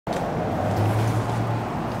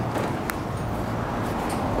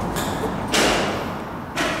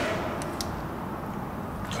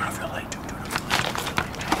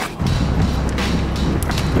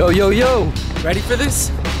Yo, yo, yo. Ready for this?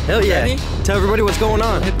 Hell yeah. Ready? Tell everybody what's going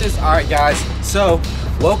on. Hit this. All right, guys. So,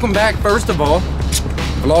 welcome back, first of all.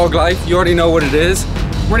 Vlog life, you already know what it is.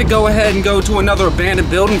 We're gonna go ahead and go to another abandoned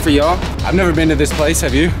building for y'all. I've never been to this place,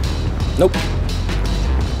 have you? Nope.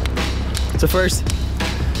 It's a first.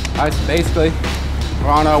 All right, so basically, we're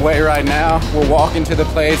on our way right now. We're walking to the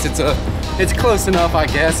place. It's close enough, I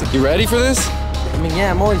guess. You ready for this? I mean, yeah,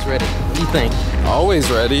 I'm always ready. What do you think? Always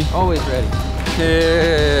ready. Always ready.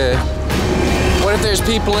 Yeah. What if there's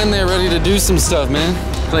people in there ready to do some stuff, man?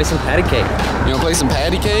 Play some patty cake. You wanna play some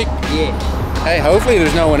patty cake? Yeah. Hey, hopefully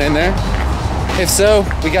there's no one in there. If so,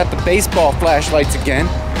 we got the baseball flashlights again.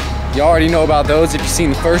 You already know about those if you've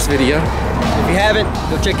seen the first video. If you haven't,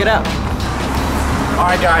 go check it out. All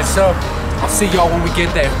right, guys, so I'll see y'all when we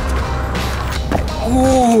get there.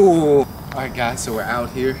 Ooh. All right, guys, so we're out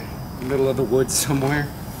here in the middle of the woods somewhere.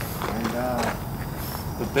 And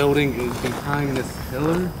the building is behind this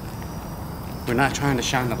pillar. We're not trying to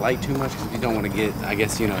shine the light too much because we don't want to get, I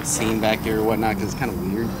guess, you know, seen back here or whatnot because it's kind of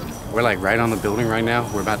weird. We're like right on the building right now.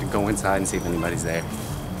 We're about to go inside and see if anybody's there.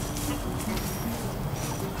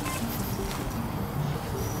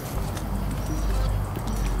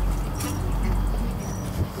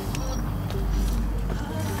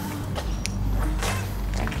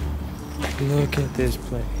 Look at this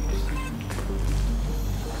place.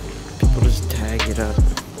 People just tag it up.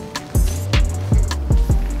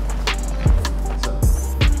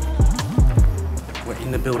 We're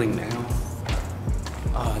in the building now.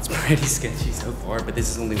 Oh, it's pretty sketchy so far, but this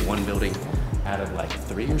is only one building out of like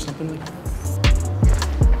 3 or something like that.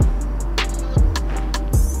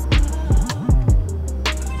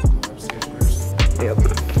 Upstairs first. Yep.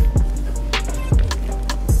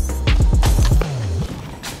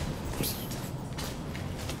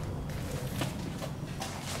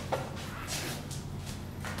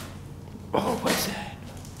 Oh, what's that?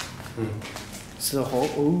 It's a whole,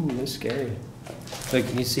 ooh, that's scary.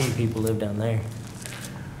 Look, you see people live down there.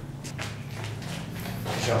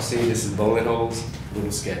 As y'all see, this is bullet holes, a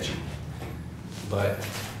little sketchy. But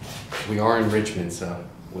we are in Richmond, so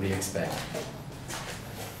what do you expect?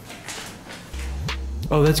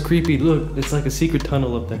 Oh, that's creepy. Look, it's like a secret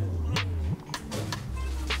tunnel up there.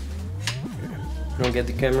 You wanna get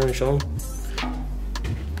the camera and show them?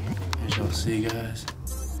 As y'all see, guys.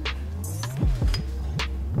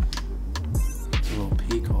 It's a little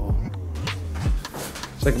peek hole.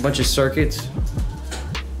 It's like a bunch of circuits.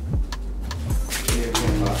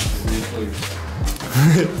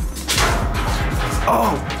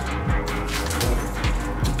 Oh!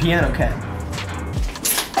 Piano cat.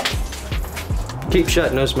 Keep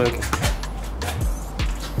shut, no smoking.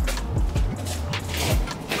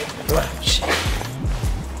 Oh, shit.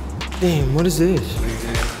 Damn, what is this?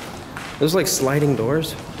 Those like sliding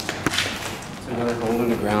doors? It's another hole in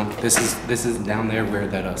the ground. This is down there where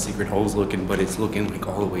that secret hole's looking, but it's looking like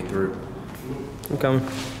all the way through. I'm coming.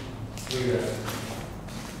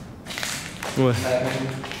 What?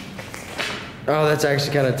 Oh, that's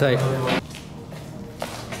actually kind of tight.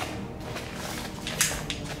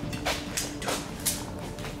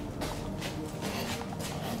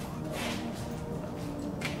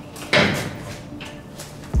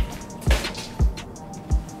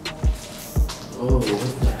 Oh,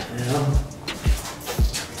 what the hell?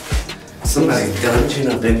 Somebody dungeon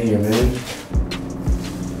up in here, man.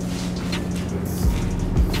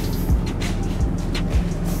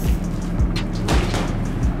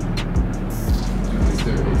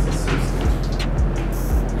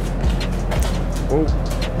 Oh,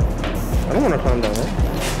 I don't want to climb down there.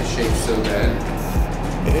 The shape's so bad.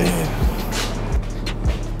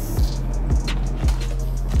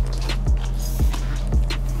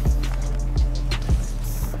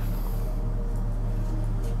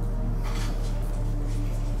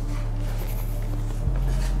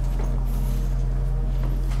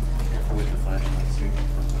 Careful with the flashlights, dude.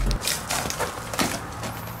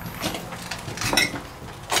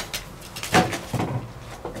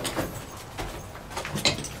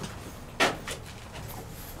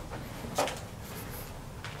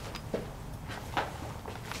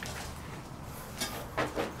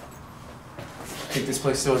 Think this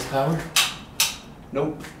place still has power?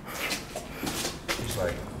 Nope. Just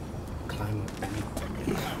like climb up.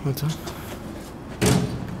 What's up?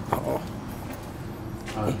 Uh-oh.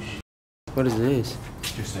 Oh, What is this?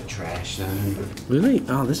 just a trash zone. Really?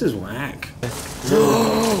 Oh, this is whack.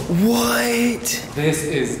 What? This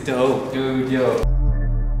is dope, dude, yo.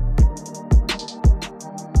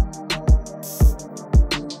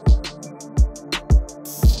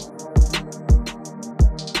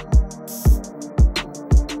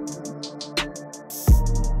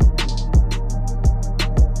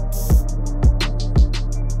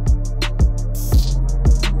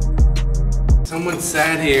 Someone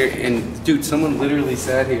sat here and, dude, someone literally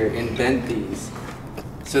sat here and bent these.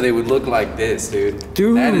 So they would look like this, dude.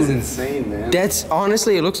 Dude. That is insane, man. That's,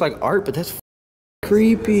 honestly, it looks like art, but that's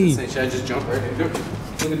creepy. Should I just jump right into it?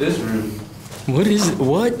 Look at this room.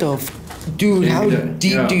 What the dude, how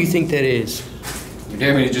deep yeah. do you think that is? You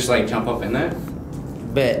dare me to just like jump up in there?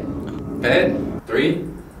 Bet. Bet? 3,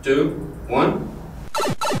 2, 1.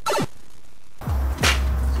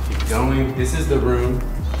 Keep going. This is the room.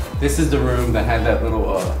 This is the room that had that little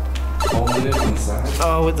hole in it on the side.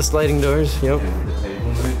 Oh, with the sliding doors, yep. And the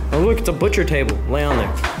table in it. Oh look, it's a butcher table. Lay on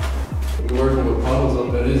there. You're working with puddles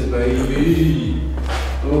up in this, baby.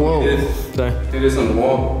 Oh, Whoa. Sorry. It is on the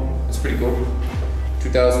wall. It's pretty cool.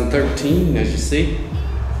 2013, as you see.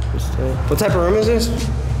 What type of room is this?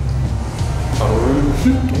 Puddle room.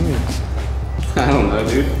 I don't know,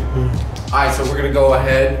 dude. Alright, so we're gonna go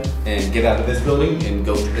ahead and get out of this building and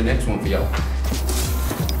go to the next one for y'all.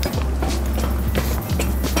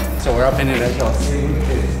 So we're up in it, as y'all see. Look at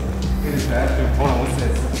this. Look at this bathroom. Hold on, what's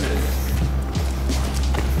this? What's this?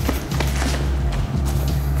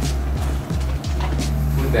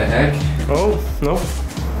 What the heck? Oh, no.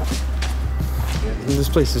 This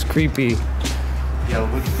place is creepy. Yo,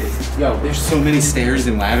 look at this. Yo, there's so many stairs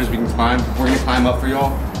and ladders we can climb. We're gonna climb up for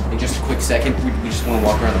y'all in just a quick second. We just wanna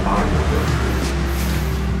walk around the bottom real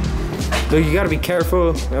quick. Look, you gotta be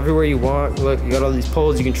careful everywhere you walk. Look, you got all these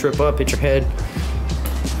poles, you can trip up, hit your head.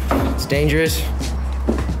 It's dangerous.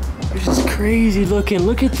 This is crazy looking,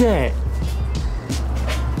 look at that.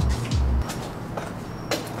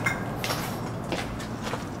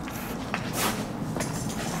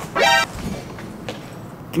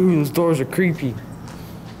 Dude, those doors are creepy.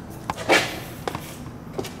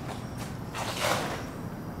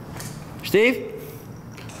 Steve?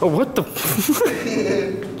 Oh, what the?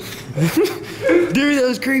 Dude, that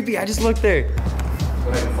was creepy. I just looked there. Go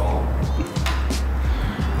ahead and fall.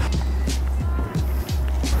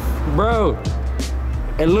 Bro,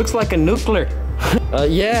 it looks like a nuclear.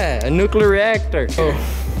 Yeah, a nuclear reactor. Oh.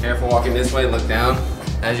 Careful walking this way, look down.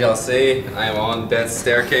 As y'all see, I am on that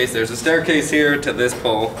staircase. There's a staircase here to this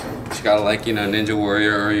pole. You gotta like, you know, Ninja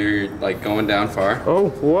Warrior or you're like going down far. Oh,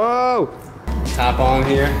 whoa. Top on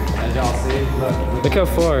here, as y'all see. Look how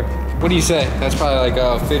far. What do you say? That's probably like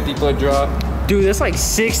a 50-foot drop. Dude, that's like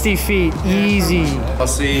 60 feet, easy. I'll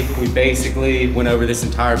see, we basically went over this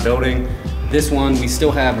entire building. This one, we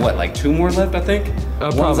still have, what, like 2 more left, I think?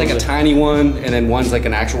 One's like a tiny one, and then one's like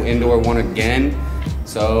an actual indoor one again.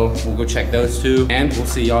 So we'll go check those 2, and we'll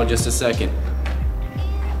see y'all in just a second.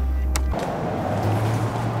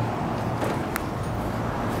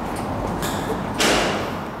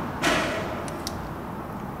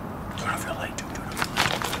 Turn off your light, dude. Turn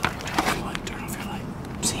off your light. Turn off your light.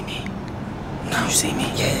 See me? No. You see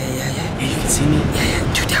me? Yeah. Yeah, you can see me?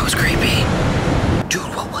 Yeah. Dude, that was creepy.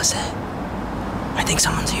 Dude, what was that? I think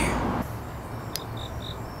someone's here.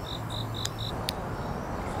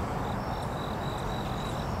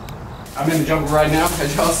 I'm in the jungle right now,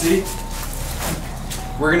 as y'all see.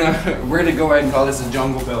 We're gonna go ahead and call this a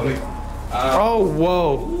jungle building. Oh,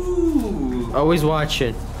 whoa. Ooh. Always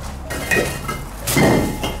watching.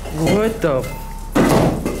 What the?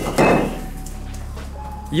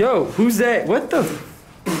 Yo, who's that? What the?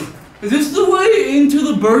 Is this the way into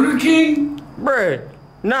the Burger King? Bruh.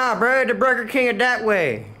 Nah, bruh, the Burger King are that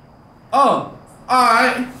way. Oh,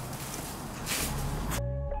 alright.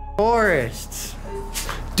 Forests.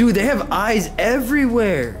 Dude, they have eyes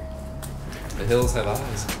everywhere. The hills have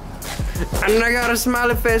eyes. And I got a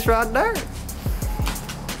smiley face right there.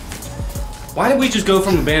 Why did we just go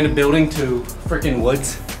from abandoned building to freaking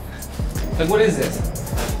woods? Like, what is this?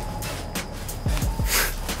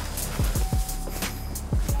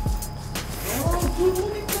 Oh, dude,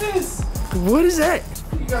 look at this. What is that?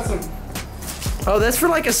 You got some Oh, that's for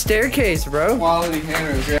like a staircase, bro. quality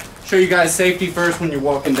handrails. Yeah. Show you guys safety first when you're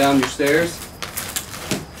walking down your stairs.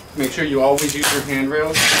 Make sure you always use your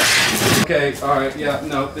handrails. Okay, alright, yeah,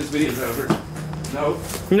 no, this video's over. Nope.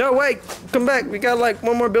 No, wait, come back. We got like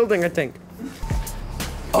one more building, I think.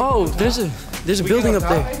 Oh, there's a building up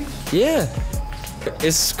there. Yeah.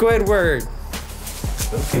 It's Squidward.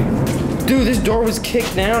 Okay. Dude, this door was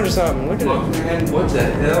kicked down or something. Look at Look, it. man, what the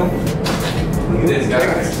hell? Look at this,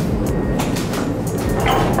 guys.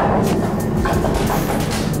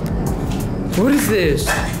 What is this?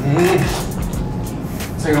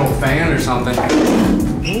 It's like an old fan or something.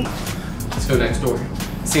 Let's go next door.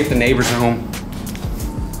 See if the neighbors are home.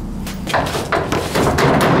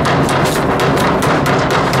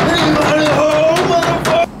 Anybody home,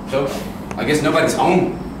 motherfucker? So, I guess nobody's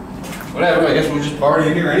home. Whatever, I guess we'll just party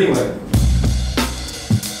in here anyway.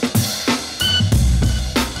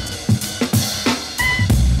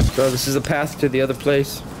 Bro, this is a path to the other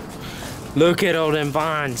place. Look at all them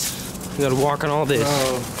vines. You gotta walk on all this.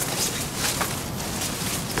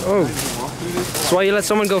 Oh. That's why you let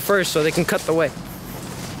someone go first so they can cut the way.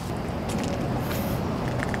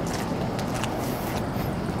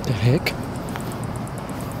 The heck?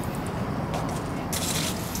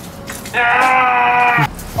 Ah!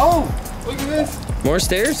 Oh, look at this. More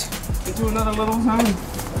stairs? Into another little zone.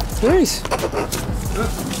 Nice.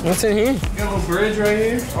 What's in here? Got a little bridge right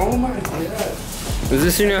here. Oh my god. Is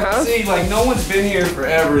this your new house? See, like no one's been here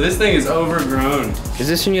forever. This thing is overgrown. Is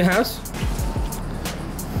this your new house?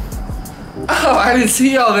 Oh, I didn't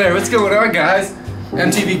see y'all there. What's going on, guys?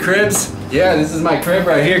 MTV Cribs. Yeah, this is my crib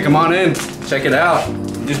right here. Come on in. Check it out.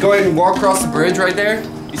 Just go ahead and walk across the bridge right there.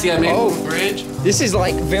 You see that maple bridge? This is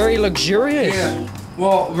like very luxurious. Yeah.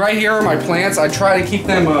 Well, right here are my plants. I try to keep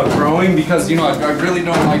them growing because, you know, I really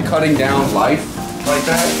don't like cutting down life like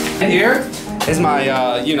that. And here is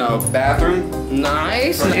my, you know, bathroom.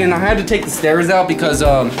 Nice. And I had to take the stairs out because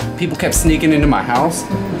people kept sneaking into my house.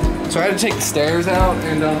 So I had to take the stairs out,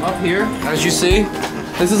 and up here, as you see,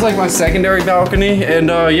 this is like my secondary balcony. And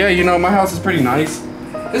yeah, you know, my house is pretty nice.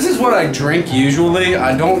 This is what I drink usually.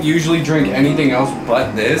 I don't usually drink anything else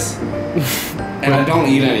but this. And I don't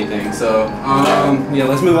eat anything, so yeah,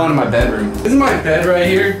 let's move on to my bedroom. This is my bed right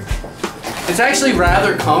here. It's actually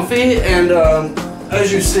rather comfy, and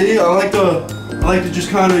as you see, I like to just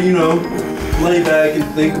kind of, you know, lay back and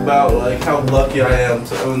think about like how lucky I am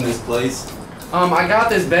to own this place. I got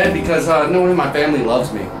this bed because no one in my family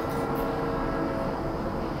loves me.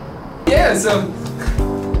 Yeah, so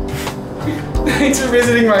thanks for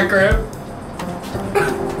visiting my crib.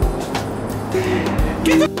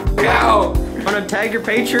 Get the f out! Wanna tag your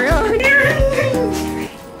Patreon?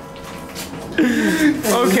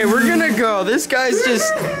 Okay, we're gonna go. This guy's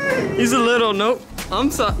just, he's a little, nope. I'm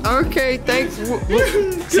sorry. Okay, thanks.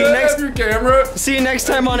 See you next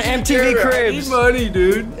time on MTV Cribs. I need money,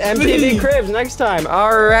 dude. MTV Cribs next time.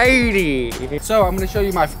 Alrighty. So I'm gonna show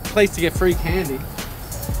you my place to get free candy. You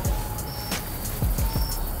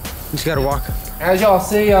just gotta walk. As y'all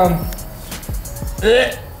see, gotta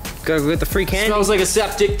go get the free candy. Smells like a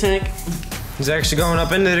septic tank. He's actually going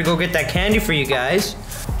up in there to go get that candy for you guys.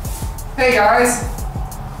 Hey guys,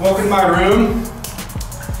 welcome to my room.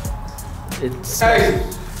 Hey,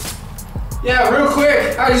 yeah, real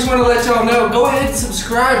quick, I just want to let y'all know, go ahead and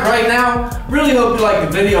subscribe right now. Really hope you like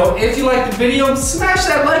the video. If you like the video, smash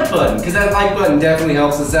that like button, because that like button definitely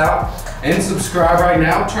helps us out. And subscribe right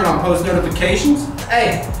now, turn on post notifications.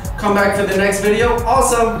 Hey, come back for the next video.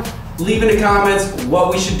 Also, leave in the comments what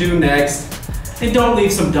we should do next. And don't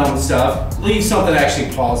leave some dumb stuff. Leave something actually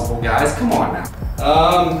plausible, guys. Come on now.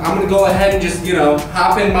 I'm gonna go ahead and just, you know,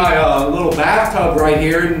 hop in my little bathtub right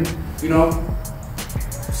here and, you know,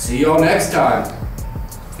 see y'all next time.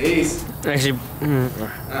 Peace. Actually,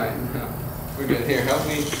 Alright, we're good. Here, help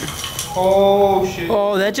me. Oh, shit.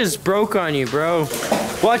 oh, that just broke on you, bro.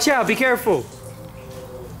 Watch out, be careful.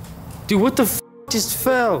 Dude, what the f just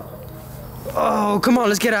fell? Oh, come on,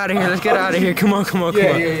 let's get out of here. Let's get out of here. Come on, come on,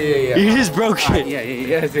 come on. Yeah. You just broke shit.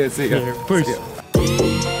 Yeah. See ya. Push.